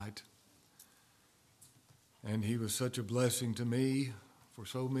And he was such a blessing to me for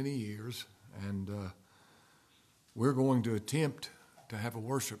so many years. And we're going to attempt to have a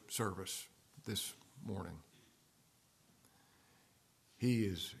worship service this morning. He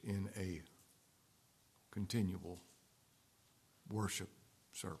is in a continual worship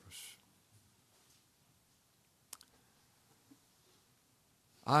service.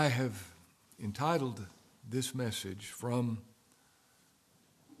 I have entitled this message from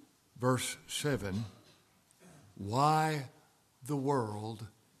verse 7, Why the World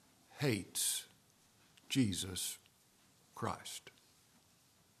Hates Jesus Christ.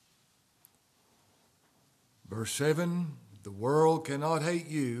 Verse 7, the world cannot hate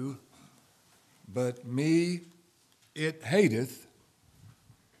you, but me it hateth,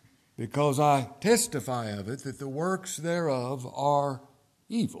 because I testify of it that the works thereof are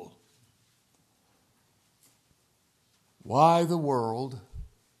evil. Why the world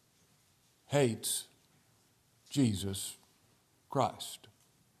hates Jesus Christ.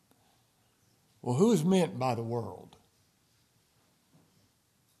 Well, who is meant by the world?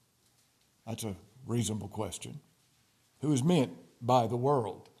 That's a reasonable question. Who is meant by the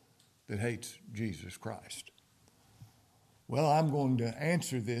world that hates Jesus Christ? Well, I'm going to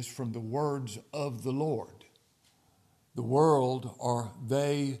answer this from the words of the Lord. The world are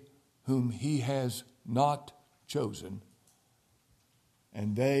they whom he has not chosen,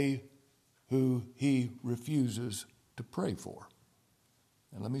 and they who he refuses to pray for.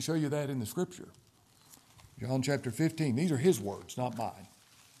 And let me show you that in the scripture. John chapter 15. These are his words, not mine.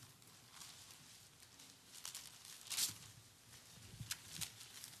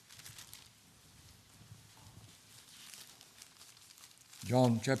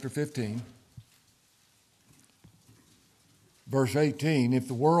 John chapter 15, verse 18, if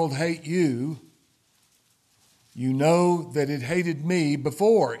the world hate you, you know that it hated me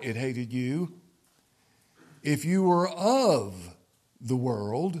before it hated you. If you were of the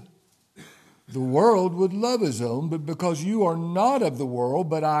world would love his own, but because you are not of the world,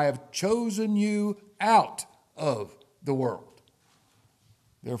 but I have chosen you out of the world.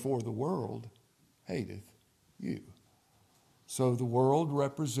 Therefore the world hateth you. So the world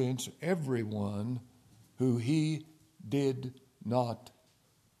represents everyone who he did not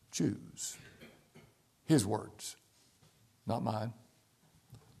choose. His words, not mine.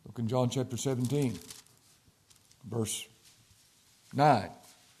 Look in John chapter 17, verse 9.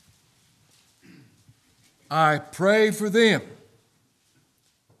 I pray for them.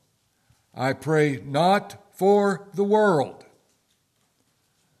 I pray not for the world,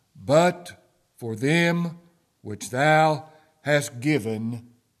 but for them which thou hast given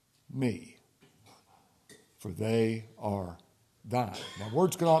me, for they are thine. Now,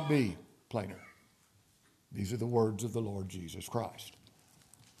 words cannot be plainer. These are the words of the Lord Jesus Christ.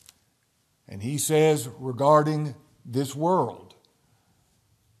 And he says regarding this world,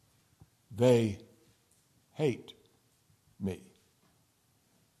 they hate me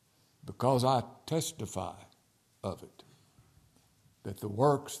because I testify of it, that the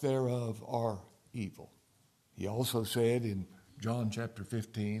works thereof are evil. He also said in John chapter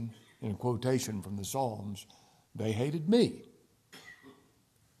 15, in a quotation from the Psalms, they hated me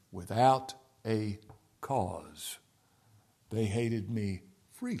without a cause. They hated me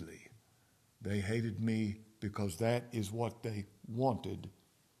freely. They hated me because that is what they wanted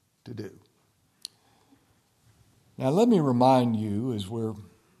to do. Now let me remind you, as we're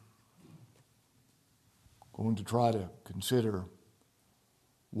going to try to consider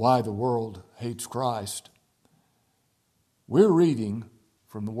why the world hates Christ, we're reading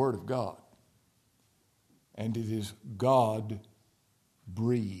from the Word of God, and it is God-breathed.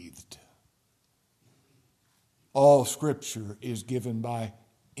 All Scripture is given by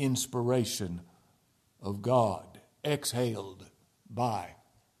inspiration of God, exhaled by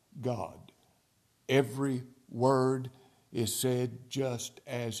God. Every word is said just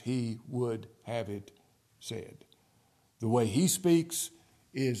as he would have it said. The way he speaks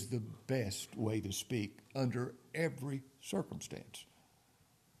is the best way to speak under every circumstance.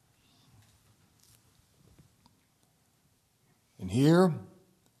 And here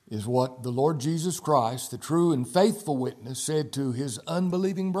is what the Lord Jesus Christ, the true and faithful witness, said to his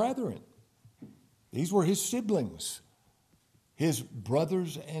unbelieving brethren. These were his siblings, his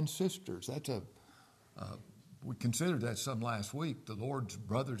brothers and sisters. We considered that some last week. The Lord's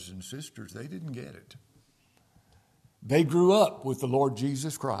brothers and sisters, they didn't get it. They grew up with the Lord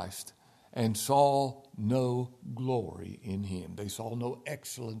Jesus Christ and saw no glory in him. They saw no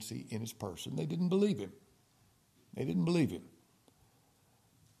excellency in his person. They didn't believe him. They didn't believe him.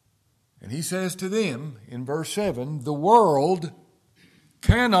 And he says to them in verse 7, the world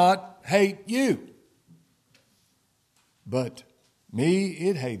cannot hate you. But me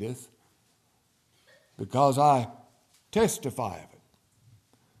it hateth, because I testify of it,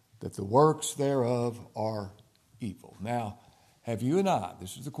 that the works thereof are evil. Now, have you and I,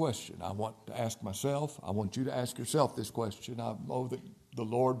 this is the question I want to ask myself. I want you to ask yourself this question. I know that the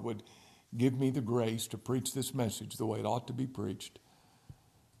Lord would give me the grace to preach this message the way it ought to be preached,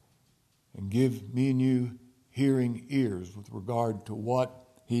 and give me and you hearing ears with regard to what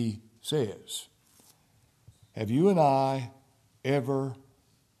he says. Have you and I ever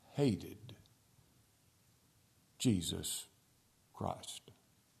hated Jesus Christ?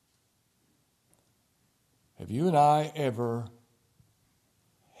 Have you and I ever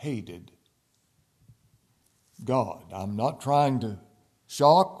hated God? I'm not trying to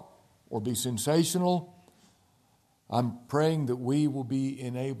shock or be sensational. I'm praying that we will be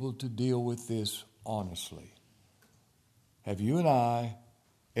enabled to deal with this honestly. Have you and I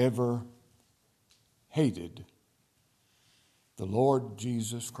ever hated the Lord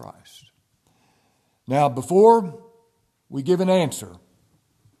Jesus Christ? Now, before we give an answer,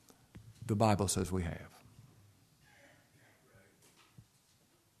 the Bible says we have.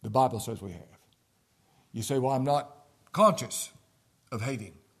 The Bible says we have. You say, well, I'm not conscious of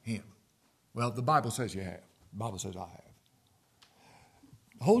hating him. Well, the Bible says you have. The Bible says I have.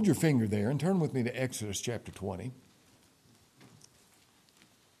 Hold your finger there and turn with me to Exodus chapter 20.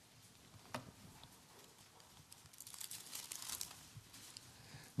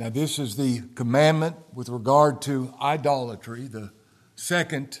 Now, this is the commandment with regard to idolatry, the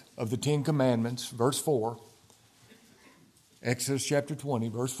second of the 10 commandments, verse 4. Exodus chapter 20,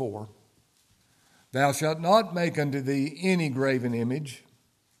 verse 4. Thou shalt not make unto thee any graven image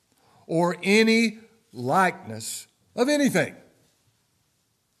or any likeness of anything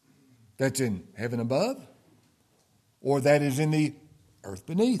that's in heaven above, or that is in the earth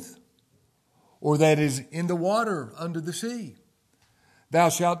beneath, or that is in the water under the sea. Thou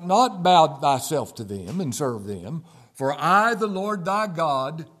shalt not bow thyself to them and serve them, for I, the Lord thy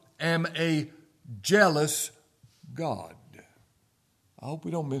God, am a jealous God. I hope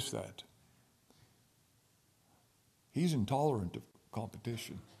we don't miss that. He's intolerant of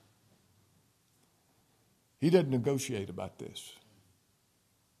competition. He doesn't negotiate about this.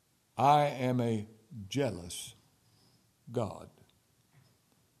 I am a jealous God,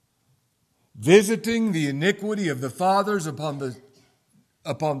 visiting the iniquity of the fathers upon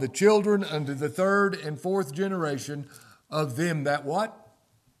the children unto the third and fourth generation of them that what?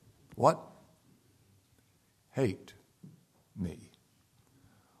 What? Hate me.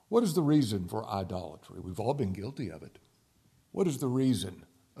 What is the reason for idolatry? We've all been guilty of it. What is the reason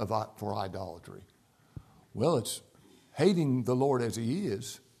for idolatry? Well, it's hating the Lord as he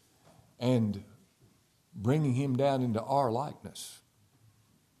is and bringing him down into our likeness.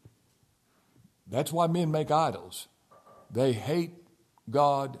 That's why men make idols. They hate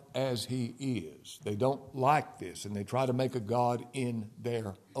God as he is. They don't like this, and they try to make a God in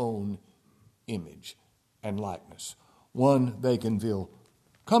their own image and likeness, one they can feel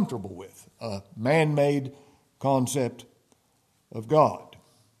comfortable with, a man-made concept of God.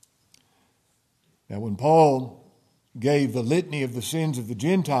 Now, when Paul gave the litany of the sins of the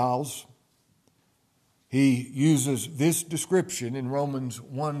Gentiles, he uses this description in Romans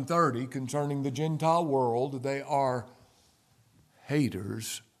 1:30 concerning the Gentile world. They are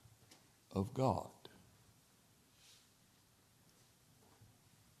haters of God.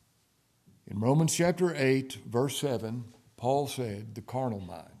 In Romans chapter 8, verse 7, Paul said, the carnal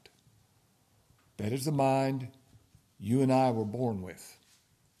mind, that is the mind you and I were born with,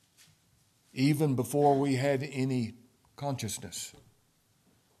 even before we had any consciousness.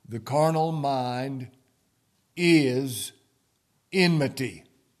 The carnal mind is enmity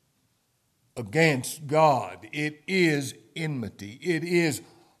against God. It is enmity. It is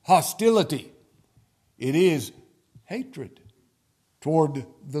hostility. It is hatred toward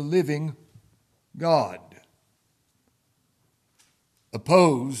the living God.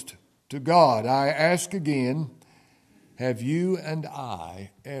 Opposed to God. I ask again, have you and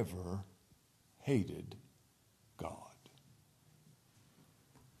I ever hated God?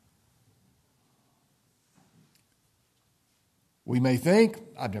 We may think,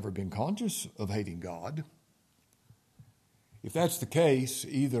 I've never been conscious of hating God. If that's the case,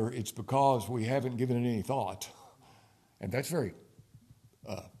 either it's because we haven't given it any thought, and that's very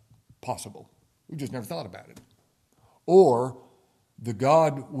possible. We've just never thought about it. Or the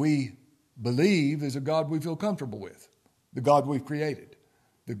God we believe is a God we feel comfortable with, the God we've created,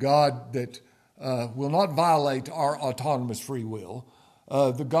 the God that will not violate our autonomous free will,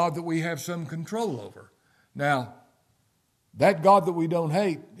 the God that we have some control over. Now, that God that we don't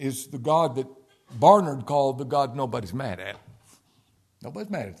hate is the God that Barnard called the God nobody's mad at. Nobody's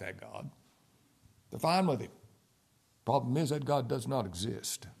mad at that God. They're fine with him. Problem is that God does not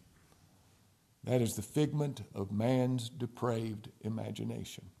exist. That is the figment of man's depraved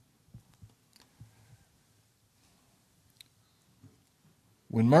imagination.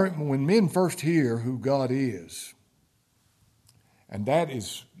 When men first hear who God is, and that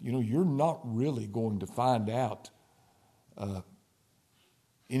is, you're not really going to find out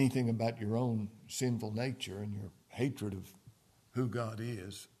anything about your own sinful nature and your hatred of who God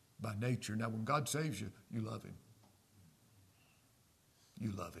is by nature. Now, when God saves you, you love him.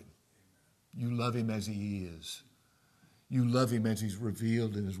 You love him. You love him as he is. You love him as he's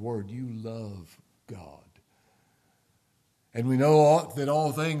revealed in his word. You love God. And we know that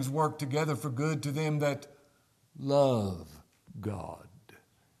all things work together for good to them that love God.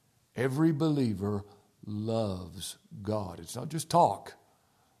 Every believer loves God. It's not just talk.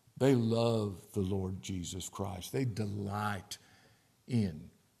 They love the Lord Jesus Christ. They delight in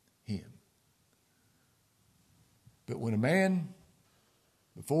him. But when a man,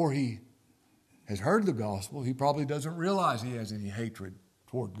 before he has heard the gospel, he probably doesn't realize he has any hatred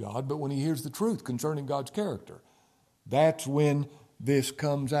toward God. But when he hears the truth concerning God's character, that's when this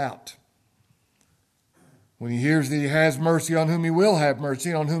comes out. When he hears that he has mercy on whom he will have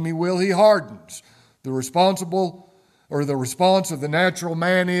mercy, on whom he will he hardens. The response of the natural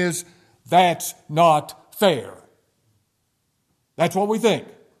man is, that's not fair. That's what we think.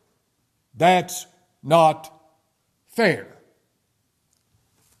 That's not fair.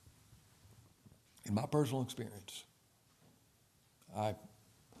 In my personal experience, I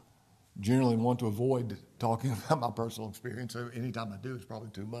generally want to avoid talking about my personal experience. Anytime I do, it's probably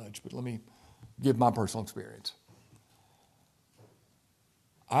too much, but let me give my personal experience.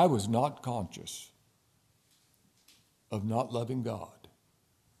 I was not conscious of not loving God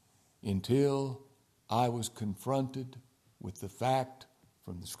until I was confronted with the fact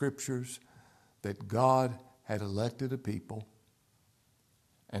from the Scriptures that God had elected a people,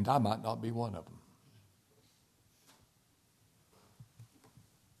 and I might not be one of them.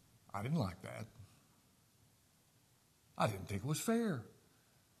 I didn't like that. I didn't think it was fair.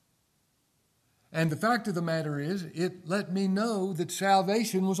 And the fact of the matter is, it let me know that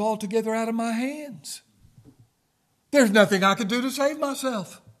salvation was altogether out of my hands. There's nothing I could do to save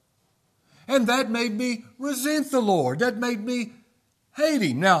myself. And that made me resent the Lord. That made me hate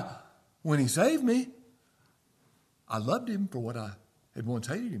him. Now, when he saved me, I loved him for what I had once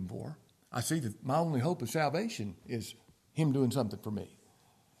hated him for. I see that my only hope of salvation is him doing something for me.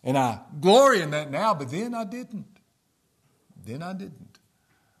 And I glory in that now, but then I didn't. Then I didn't.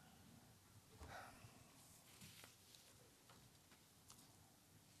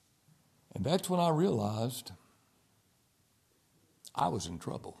 And that's when I realized I was in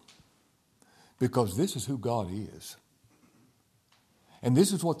trouble. Because this is who God is. And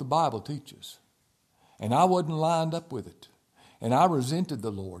this is what the Bible teaches. And I wasn't lined up with it. And I resented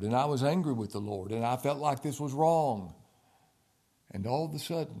the Lord. And I was angry with the Lord. And I felt like this was wrong. And all of a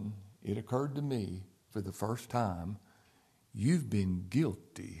sudden, it occurred to me for the first time, you've been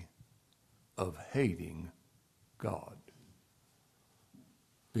guilty of hating God.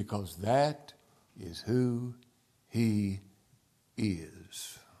 Because that is who he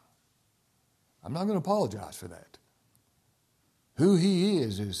is. I'm not going to apologize for that. Who he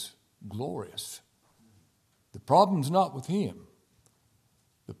is glorious. The problem's not with him.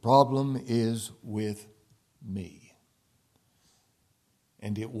 The problem is with me.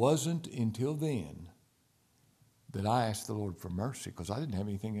 And it wasn't until then that I asked the Lord for mercy because I didn't have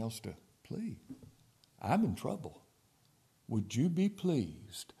anything else to plead. I'm in trouble. Would you be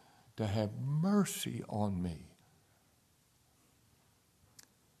pleased to have mercy on me?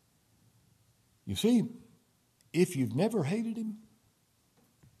 You see, if you've never hated him,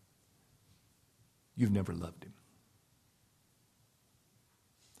 you've never loved him.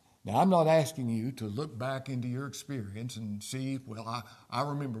 Now, I'm not asking you to look back into your experience and see, well, I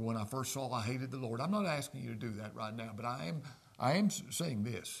remember when I first saw I hated the Lord. I'm not asking you to do that right now, but I am saying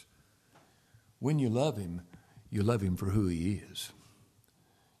this. When you love him for who he is.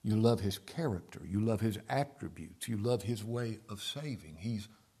 You love his character. You love his attributes. You love his way of saving. He's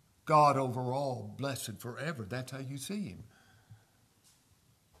God over all, blessed forever. That's how you see him.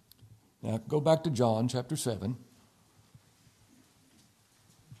 Now, go back to John chapter 7.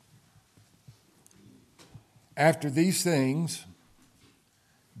 After these things,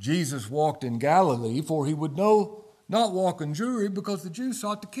 Jesus walked in Galilee, for he would not walk in Jewry because the Jews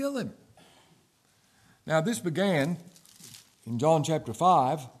sought to kill him. Now, this began in John chapter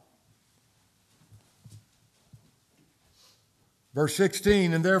 5. Verse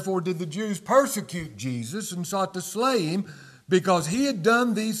 16, and therefore did the Jews persecute Jesus and sought to slay him because he had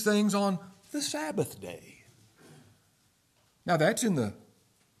done these things on the Sabbath day. Now that's in the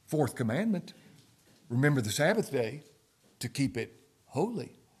fourth commandment. Remember the Sabbath day to keep it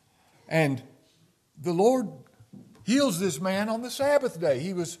holy. And the Lord heals this man on the Sabbath day.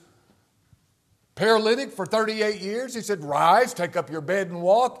 He was paralytic for 38 years. He said, rise, take up your bed and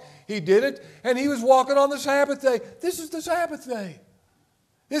walk. He did it, and he was walking on the Sabbath day. This is the Sabbath day.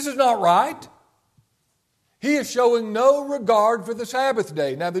 This is not right. He is showing no regard for the Sabbath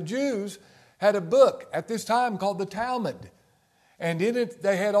day. Now, the Jews had a book at this time called the Talmud, and in it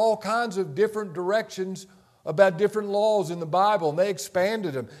they had all kinds of different directions about different laws in the Bible, and they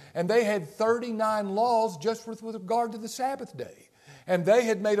expanded them. And they had 39 laws just with regard to the Sabbath day. And they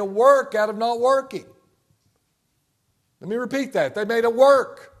had made a work out of not working. Let me repeat that. They made a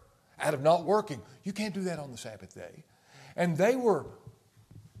work out of not working. You can't do that on the Sabbath day. And they were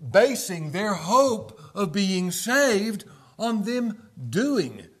basing their hope of being saved on them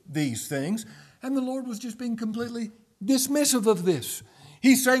doing these things. And the Lord was just being completely dismissive of this.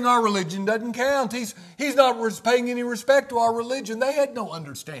 He's saying our religion doesn't count. He's not paying any respect to our religion. They had no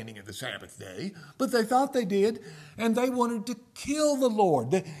understanding of the Sabbath day, but they thought they did, and they wanted to kill the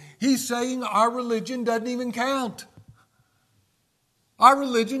Lord. He's saying our religion doesn't even count. Our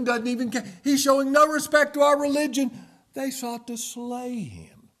religion doesn't even count. He's showing no respect to our religion. They sought to slay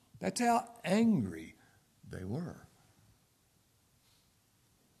him. That's how angry they were.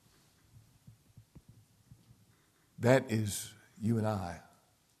 That is you and I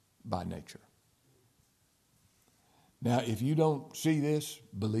by nature. Now, if you don't see this,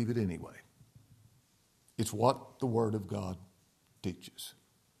 believe it anyway. It's what the Word of God teaches.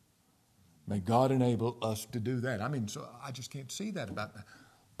 May God enable us to do that. So I just can't see that about that.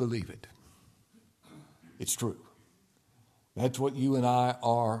 Believe it. It's true. That's what you and I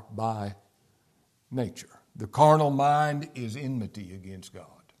are by nature. The carnal mind is enmity against God.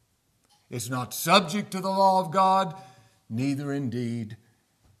 It's not subject to the law of God, neither indeed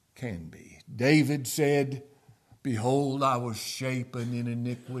can be. David said, behold, I was shapen in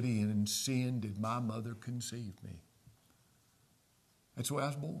iniquity, and in sin did my mother conceive me. That's the way I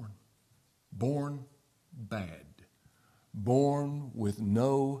was born. Born bad. Born with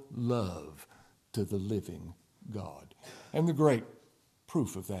no love to the living God. And the great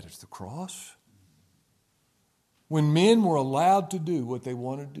proof of that is the cross. When men were allowed to do what they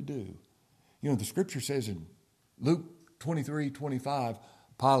wanted to do. The Scripture says in Luke 23:25,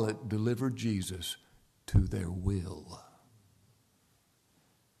 Pilate delivered Jesus to their will.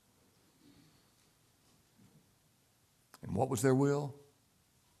 And what was their will?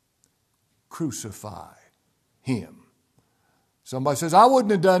 Crucify him. Somebody says, I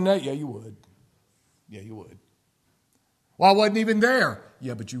wouldn't have done that. Yeah, you would. Yeah, you would. Well, I wasn't even there.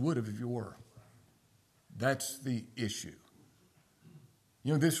 Yeah, but you would have if you were. That's the issue.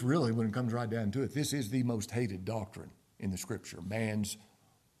 This really, when it comes right down to it, this is the most hated doctrine in the Scripture. Man's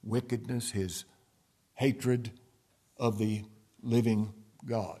wickedness, his hatred of the living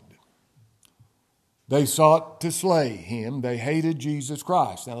God. They sought to slay him. They hated Jesus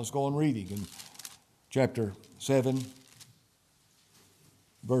Christ. Now let's go on reading in chapter 7,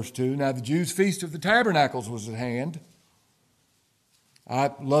 verse 2. Now the Jews' feast of the tabernacles was at hand.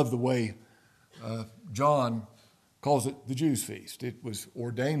 I love the way John calls it the Jews' feast. It was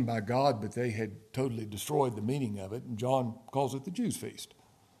ordained by God, but they had totally destroyed the meaning of it, and John calls it the Jews' feast.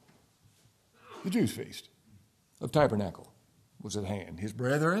 The Jews' feast of tabernacle was at hand. His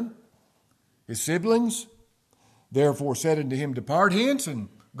brethren, his siblings, therefore said unto him, depart hence and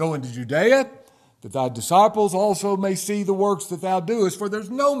go into Judea, that thy disciples also may see the works that thou doest. For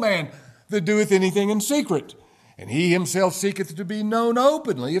there's no man that doeth anything in secret, and he himself seeketh to be known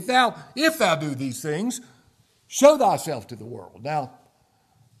openly. If thou do these things, show thyself to the world. Now,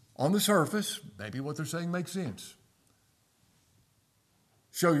 on the surface, maybe what they're saying makes sense.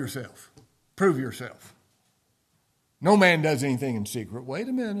 Show yourself. Prove yourself. No man does anything in secret. Wait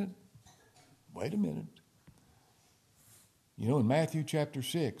a minute. In Matthew chapter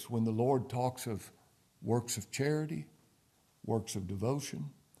 6, when the Lord talks of works of charity, works of devotion,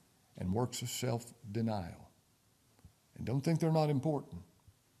 and works of self-denial, and don't think they're not important,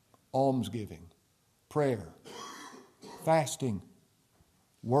 almsgiving, prayer, fasting,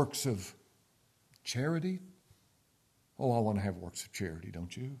 works of charity. Oh, I want to have works of charity,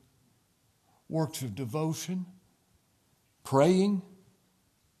 don't you? Works of devotion, praying,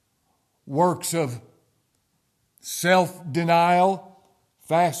 works of self-denial,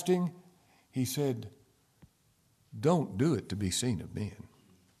 fasting. He said, don't do it to be seen of men.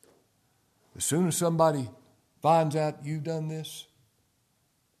 As soon as somebody finds out you've done this,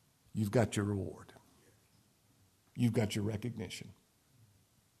 you've got your reward. You've got your recognition.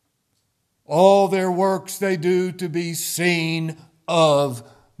 All their works they do to be seen of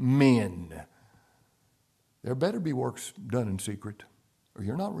men. There better be works done in secret, or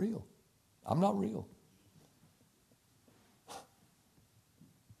you're not real. I'm not real.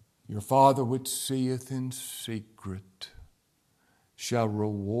 Your Father which seeth in secret shall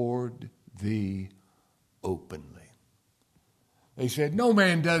reward thee openly. They said, no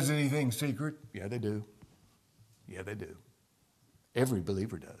man does anything secret. Yeah, they do. Yeah, they do. Every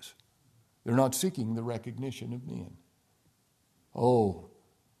believer does. They're not seeking the recognition of men. Oh,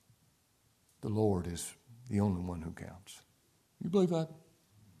 the Lord is the only one who counts. You believe that?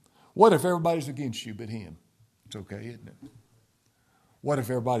 What if everybody's against you but Him? It's okay, isn't it? What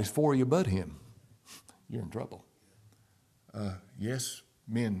if everybody's for you but Him? You're in trouble. Yes,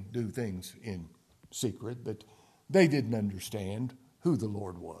 men do things in secret, but they didn't understand who the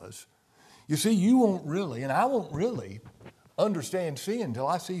Lord was. You see, you won't really, and I won't really, understand sin until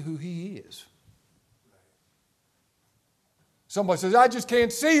I see who He is. Somebody says, I just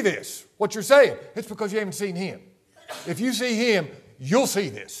can't see this. What you're saying, it's because you haven't seen Him. If you see Him, you'll see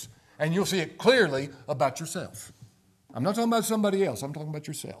this. And you'll see it clearly about yourself. I'm not talking about somebody else. I'm talking about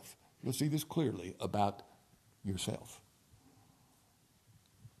yourself. You'll see this clearly about yourself.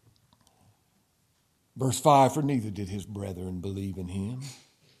 Verse 5, for neither did His brethren believe in Him.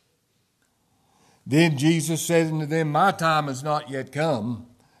 Then Jesus said unto them, my time is not yet come,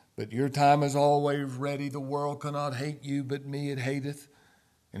 but your time is always ready. The world cannot hate you, but me it hateth.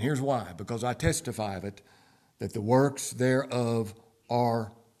 And here's why. Because I testify of it, that the works thereof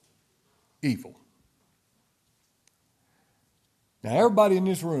are evil. Now, everybody in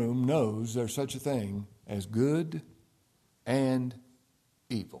this room knows there's such a thing as good and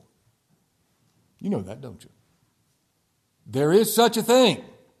evil. You know that, don't you? There is such a thing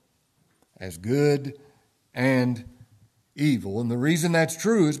as good and evil. And the reason that's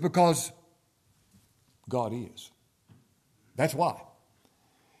true is because God is. That's why.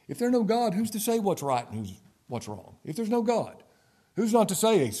 If there's no God, who's to say what's right and what's wrong? If there's no God, who's not to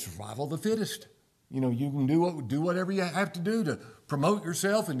say it's survival of the fittest? You know, you can do whatever you have to do to promote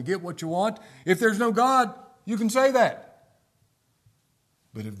yourself and to get what you want. If there's no God, you can say that.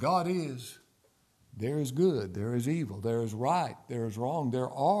 But if God is, there is good, there is evil, there is right, there is wrong.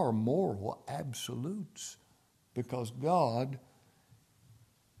 There are moral absolutes because God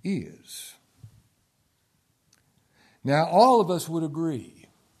is. Now, all of us would agree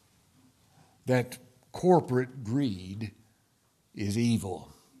that corporate greed is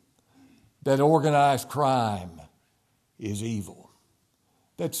evil, that organized crime is evil,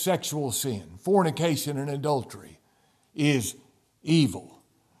 that sexual sin, fornication and adultery is evil.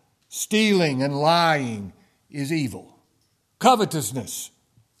 Stealing and lying is evil. Covetousness,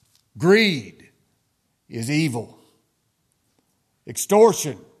 greed is evil.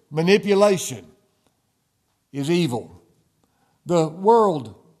 Extortion, manipulation is evil. The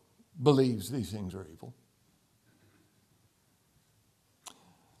world believes these things are evil.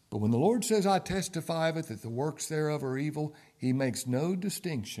 But when the Lord says, I testify of it, that the works thereof are evil, He makes no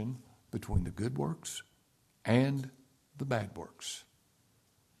distinction between the good works and the bad works.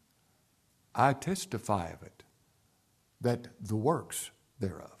 I testify of it, that the works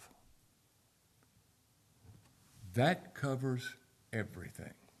thereof. That covers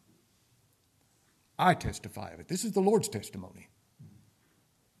everything. I testify of it. This is the Lord's testimony.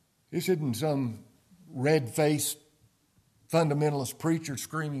 This isn't some red-faced fundamentalist preacher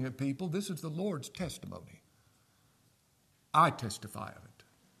screaming at people. This is the Lord's testimony. I testify of it,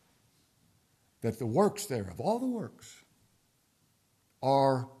 that the works thereof, all the works,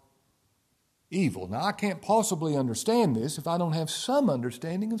 are evil. Now, I can't possibly understand this if I don't have some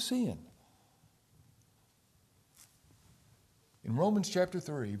understanding of sin. In Romans chapter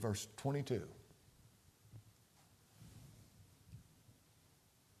 3, verse 22,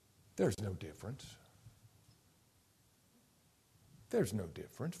 there's no difference. There's no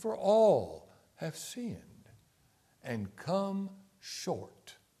difference, for all have sinned and come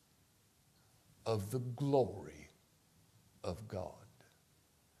short of the glory of God.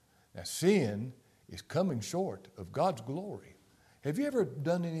 Now, sin is coming short of God's glory. Have you ever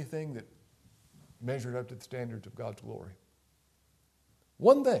done anything that measured up to the standards of God's glory?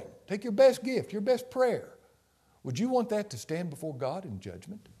 One thing, take your best gift, your best prayer. Would you want that to stand before God in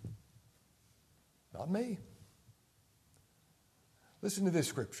judgment? Not me. Listen to this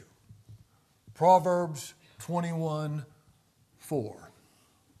scripture. Proverbs 21:4.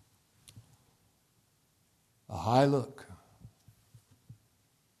 A high look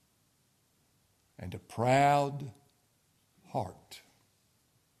and a proud heart,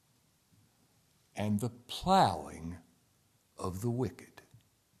 and the plowing of the wicked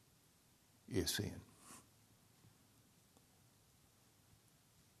is sin.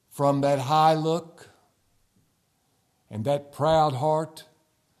 From that high look and that proud heart,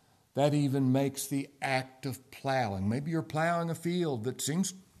 that even makes the act of plowing. Maybe you're plowing a field that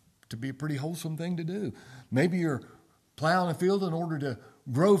seems to be a pretty wholesome thing to do. Maybe you're plowing a field in order to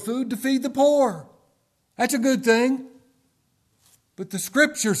grow food to feed the poor. That's a good thing. But the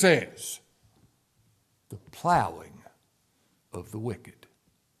Scripture says the plowing of the wicked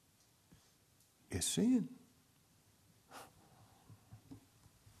is sin.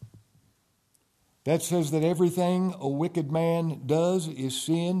 That says that everything a wicked man does is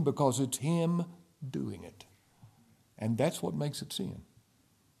sin because it's him doing it. And that's what makes it sin.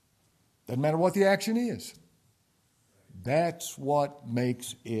 Doesn't matter what the action is. That's what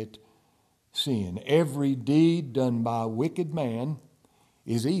makes it sin. Every deed done by a wicked man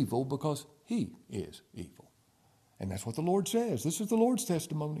is evil because he is evil. And that's what the Lord says. This is the Lord's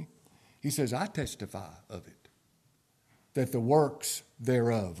testimony. He says, I testify of it, that the works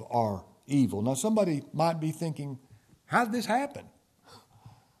thereof are evil. Now, somebody might be thinking, how did this happen?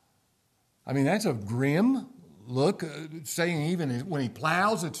 I mean, that's a grim look, saying even when he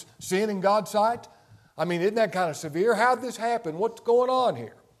plows, it's sin in God's sight. I mean, isn't that kind of severe? How did this happen? What's going on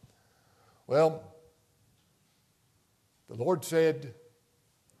here? Well, the Lord said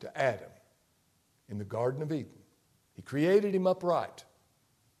to Adam in the Garden of Eden, He created him upright.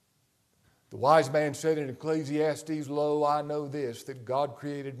 The wise man said in Ecclesiastes, Lo, I know this, that God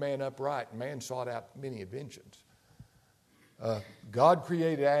created man upright, and man sought out many inventions. God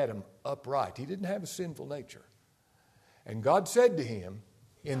created Adam upright. He didn't have a sinful nature. And God said to him,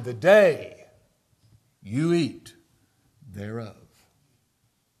 in the day you eat thereof.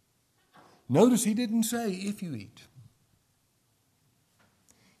 Notice He didn't say, if you eat.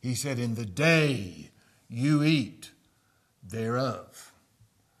 He said, in the day you eat thereof.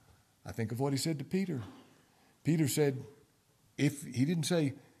 I think of what He said to Peter. Peter said, He didn't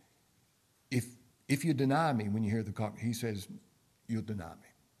say, if you deny me when you hear the cock, He says, you'll deny me.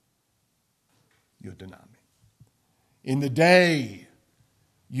 You'll deny me. In the day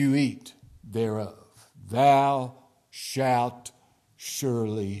you eat thereof, thou shalt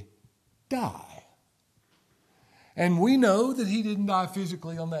surely die. And we know that He didn't die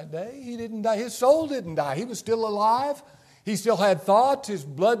physically on that day. He didn't die. His soul didn't die. He was still alive. He still had thoughts. His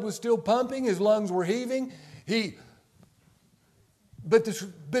blood was still pumping. His lungs were heaving. But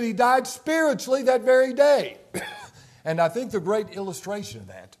He died spiritually that very day. And I think the great illustration of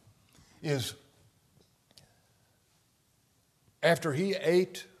that is after He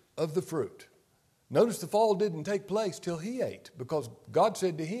ate of the fruit. Notice the fall didn't take place till He ate, because God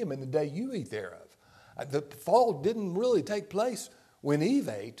said to him, in the day you eat thereof. The fall didn't really take place when Eve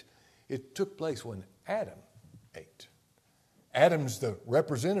ate. It took place when Adam ate. Adam's the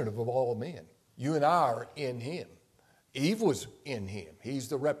representative of all men. You and I are in him. Eve was in him. He's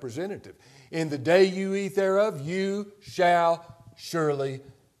the representative. In the day you eat thereof, you shall surely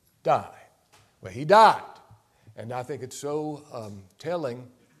die. Well, he died. And I think it's so telling.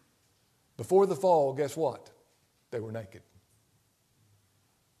 Before the fall, guess what? They were naked.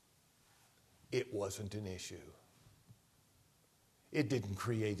 It wasn't an issue. It didn't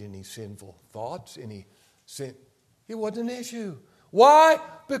create any sinful thoughts, any sin. It wasn't an issue. Why?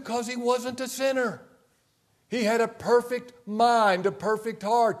 Because he wasn't a sinner. He had a perfect mind, a perfect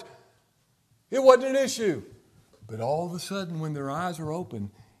heart. It wasn't an issue. But all of a sudden, when their eyes are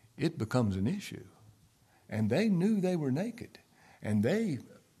open, it becomes an issue. And they knew they were naked. And they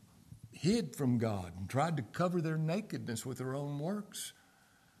hid from God and tried to cover their nakedness with their own works.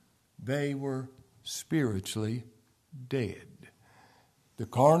 They were spiritually dead. The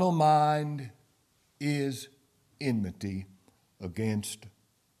carnal mind is enmity against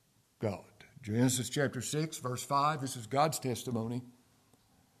God. Genesis chapter 6, verse 5, this is God's testimony.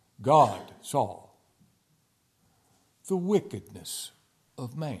 God saw the wickedness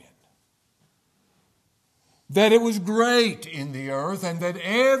of man, that it was great in the earth, and that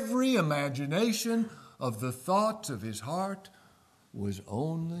every imagination of the thoughts of his heart was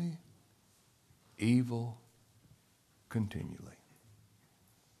only evil continually.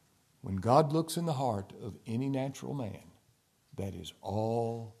 When God looks in the heart of any natural man, that is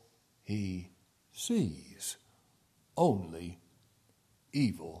all he sees. Only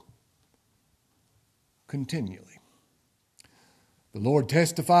evil continually. The Lord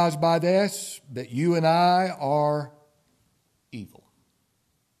testifies by this that you and I are evil.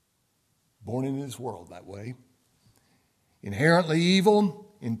 Born into this world that way. Inherently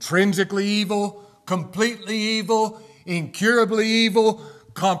evil, intrinsically evil, completely evil, incurably evil,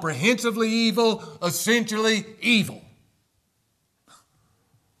 comprehensively evil, essentially evil.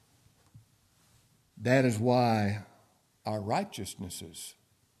 That is why our righteousnesses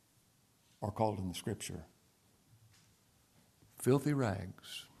are called in the Scripture filthy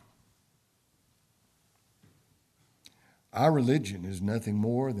rags. Our religion is nothing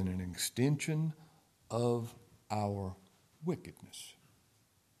more than an extension of our wickedness.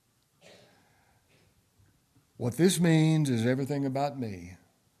 What this means is everything about me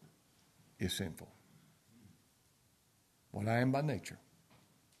is sinful. What I am by nature,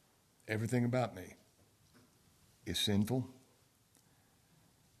 everything about me is sinful.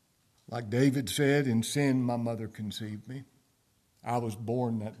 Like David said, in sin my mother conceived me. I was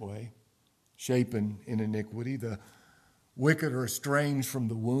born that way, shapen in iniquity. The wicked are estranged from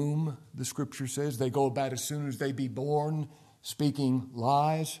the womb, the Scripture says. They go about as soon as they be born, speaking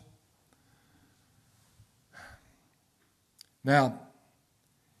lies. Now,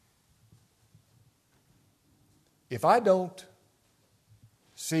 if I don't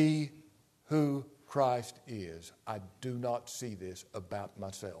see who Christ is, I do not see this about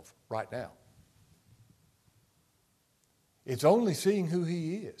myself right now. It's only seeing who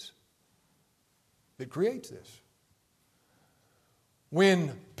He is that creates this.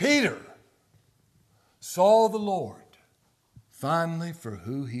 When Peter saw the Lord finally for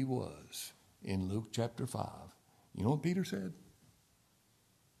who He was in Luke chapter 5, you know what Peter said?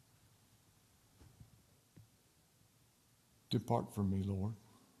 Depart from me, Lord.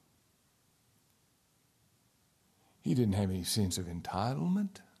 He didn't have any sense of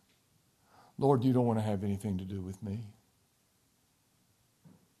entitlement. Lord, you don't want to have anything to do with me.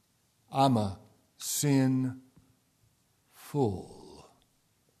 I'm a sinful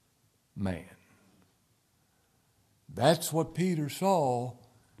man. That's what Peter saw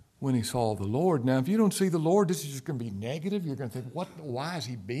when he saw the Lord. Now, if you don't see the Lord, this is just going to be negative. You're going to think, why is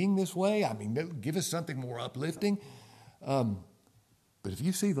He being this way? I mean, give us something more uplifting. But if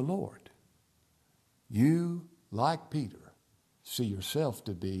you see the Lord, you, like Peter, see yourself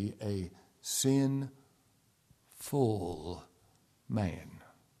to be a sinful man,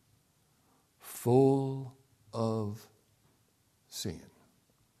 full of sin.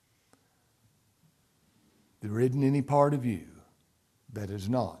 There isn't any part of you that is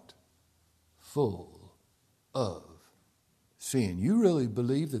not full of sin. You really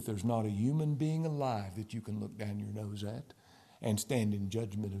believe that there's not a human being alive that you can look down your nose at and stand in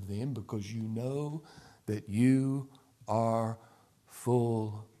judgment of them, because you know that you are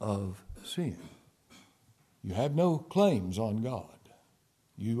full of sin. You have no claims on God.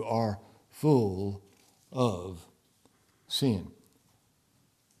 You are full of sin.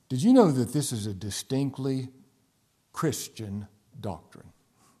 Did you know that this is a distinctly Christian doctrine?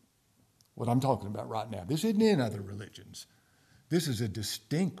 What I'm talking about right now. This isn't in other religions. This is a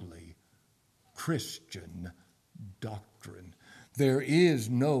distinctly Christian doctrine. There is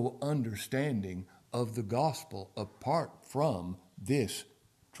no understanding of the gospel apart from this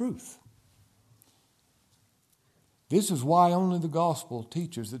truth. This is why only the gospel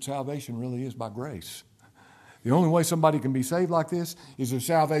teaches that salvation really is by grace. The only way somebody can be saved like this is if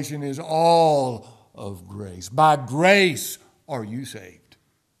salvation is all of grace. By grace are you saved.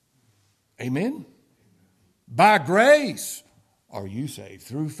 Amen? By grace are you saved,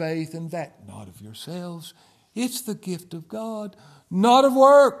 through faith, and that not of yourselves. It's the gift of God, not of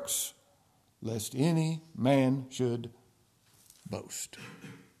works, lest any man should boast.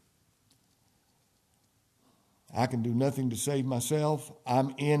 I can do nothing to save myself.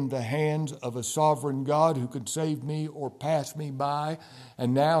 I'm in the hands of a sovereign God who could save me or pass me by.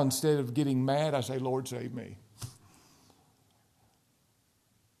 And now, instead of getting mad, I say, Lord, save me.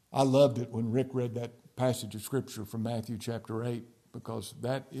 I loved it when Rick read that passage of Scripture from Matthew chapter 8, because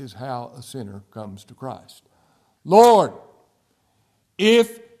that is how a sinner comes to Christ. Lord,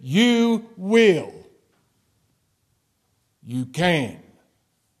 if you will, you can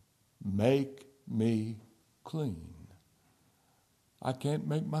make me clean. I can't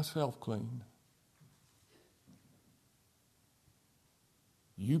make myself clean.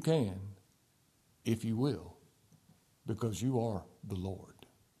 You can, if you will, because you are the Lord.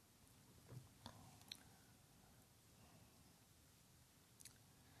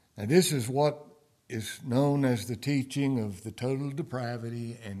 Now, this is what is known as the teaching of the total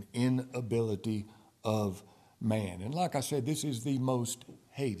depravity and inability of man. And like I said, this is the most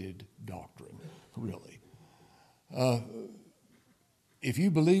hated doctrine, really. If you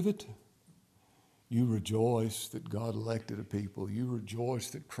believe it, you rejoice that God elected a people. You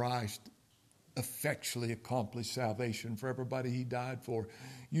rejoice that Christ effectually accomplished salvation for everybody he died for.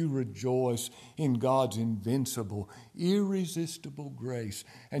 You rejoice in God's invincible, irresistible grace,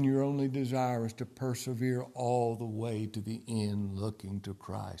 and your only desire is to persevere all the way to the end, looking to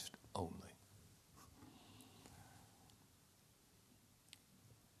Christ only.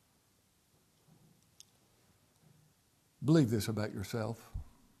 Believe this about yourself.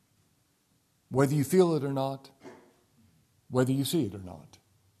 Whether you feel it or not, whether you see it or not.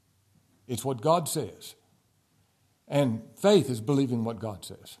 It's what God says. And faith is believing what God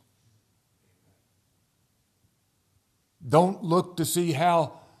says. Don't look to see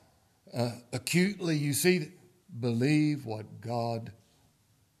how acutely you see it. Believe what God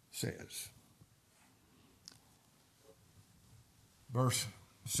says. Verse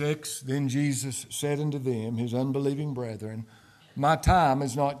 6, then Jesus said unto them, his unbelieving brethren, my time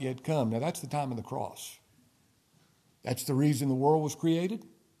is not yet come. Now that's the time of the cross. That's the reason the world was created.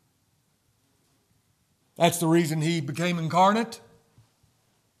 That's the reason he became incarnate.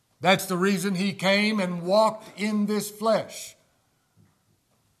 That's the reason he came and walked in this flesh.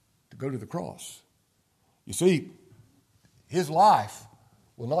 To go to the cross. You see, his life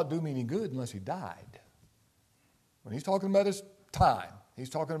will not do me any good unless he died. When he's talking about his time, he's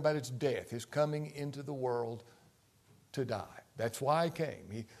talking about his death, his coming into the world to die. That's why he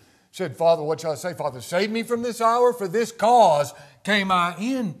came. He said, Father, what shall I say? Father, save me from this hour. For this cause came I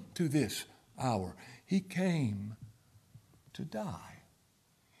into this hour. He came to die.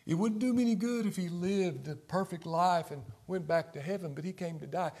 It wouldn't do me any good if he lived a perfect life and went back to heaven, but he came to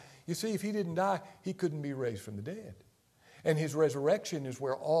die. You see, if he didn't die, he couldn't be raised from the dead. And his resurrection is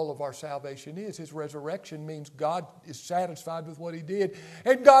where all of our salvation is. His resurrection means God is satisfied with what he did,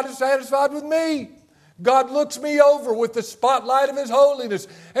 and God is satisfied with me. God looks me over with the spotlight of his holiness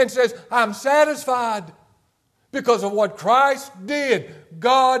and says, I'm satisfied because of what Christ did.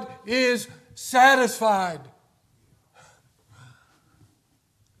 God is satisfied.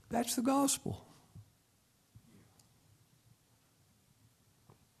 That's the gospel.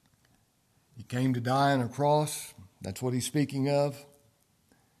 He came to die on a cross. That's what he's speaking of.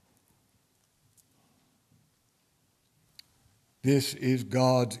 This is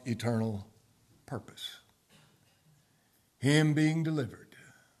God's eternal purpose. Him being delivered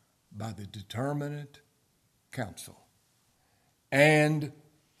by the determinate counsel and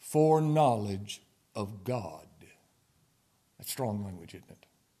foreknowledge of God. That's strong language, isn't it?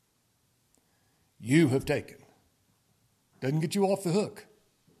 You have taken. Doesn't get you off the hook.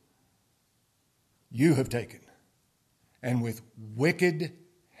 You have taken, and with wicked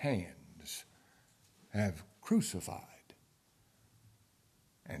hands have crucified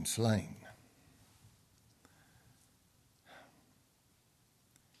and slain.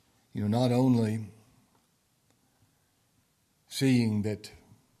 You know, not only seeing that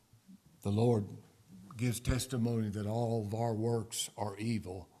the Lord gives testimony that all of our works are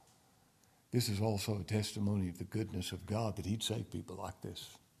evil, this is also a testimony of the goodness of God that he'd save people like this.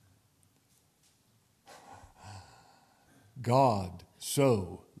 God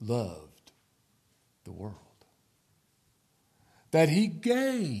so loved the world that he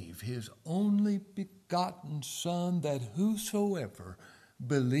gave his only begotten Son, that whosoever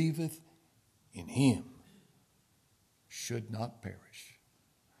believeth in him should not perish,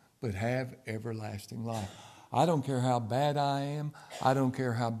 but have everlasting life. I don't care how bad I am. I don't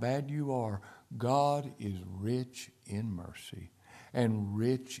care how bad you are. God is rich in mercy and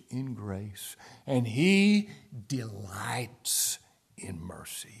rich in grace, and he delights in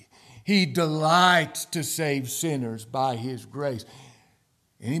mercy. He delights to save sinners by his grace.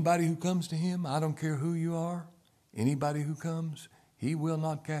 Anybody who comes to him, I don't care who you are, anybody who comes, he will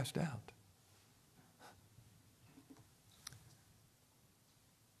not cast out.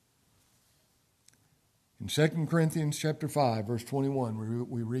 In 2 Corinthians chapter 5, verse 21,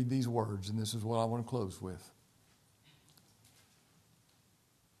 we read these words, and this is what I want to close with.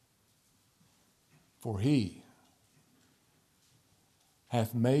 For he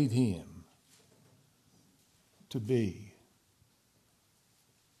hath made him to be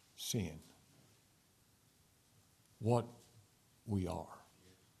sin, what we are.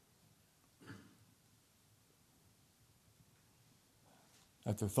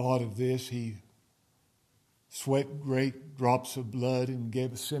 At the thought of this, he sweat great drops of blood in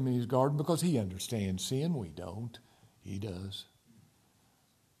Gethsemane's garden because he understands sin. We don't. He does.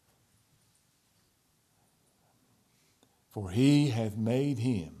 For he hath made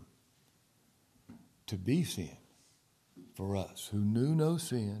him to be sin for us, who knew no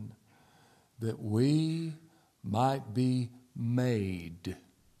sin, that we might be made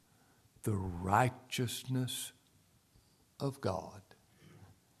the righteousness of God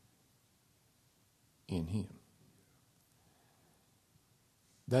in him.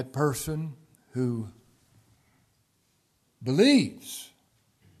 That person who believes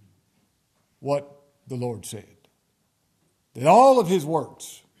what the Lord said, that all of his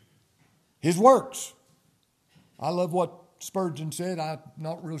works, I love what Spurgeon said. I'm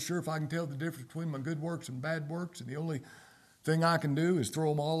not real sure if I can tell the difference between my good works and bad works, and the only thing I can do is throw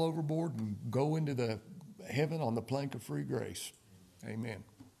them all overboard and go into the heaven on the plank of free grace. Amen.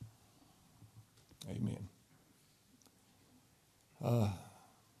 Amen.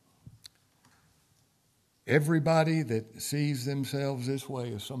 Everybody that sees themselves this way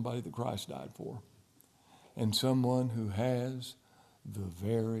is somebody that Christ died for, and someone who has the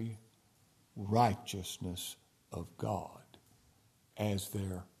very righteousness of God as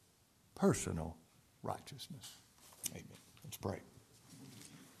their personal righteousness. Amen. Let's pray.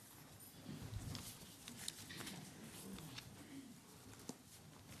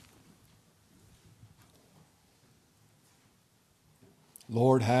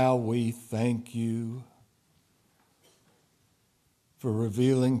 Lord, how we thank you for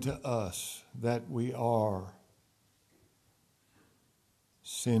revealing to us that we are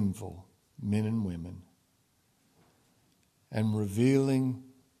sinful men and women, and revealing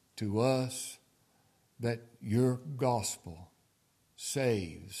to us that your gospel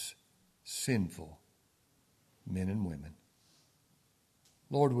saves sinful men and women.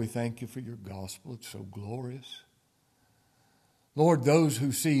 Lord, we thank you for your gospel. It's so glorious. Lord, those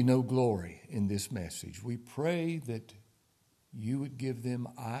who see no glory in this message, we pray that you would give them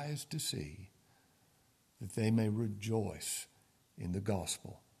eyes to see, that they may rejoice in the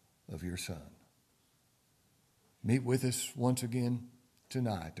gospel of your Son. Meet with us once again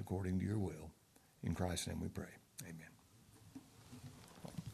tonight according to your will. In Christ's name we pray. Amen.